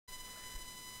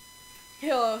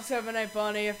Hello, 7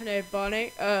 Bonnie, F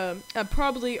Bonnie. I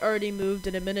probably already moved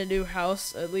and I'm in a new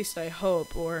house, at least I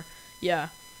hope, or, yeah.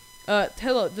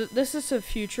 Hello, this is a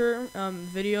future,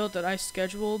 video that I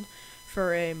scheduled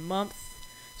for a month.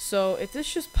 So, if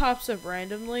this just pops up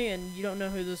randomly and you don't know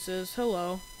who this is,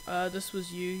 hello. This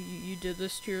was you. You did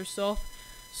this to yourself.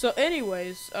 So,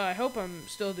 anyways, I hope I'm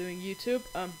still doing YouTube.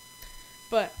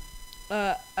 But,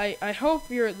 I hope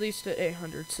you're at least at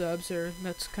 800 subs, or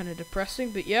that's kind of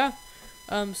depressing, but yeah.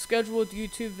 Scheduled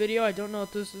YouTube video. I don't know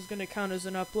if this is gonna count as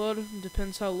an upload.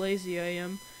 Depends how lazy I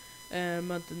am a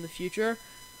month in the future.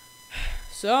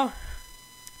 So,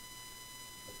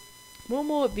 when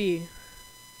will it be?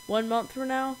 1 month from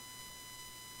now?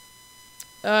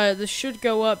 This should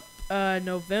go up,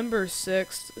 November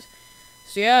 6th.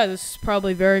 So yeah, this is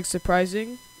probably very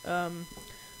surprising.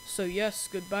 So yes,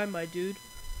 goodbye, my dude.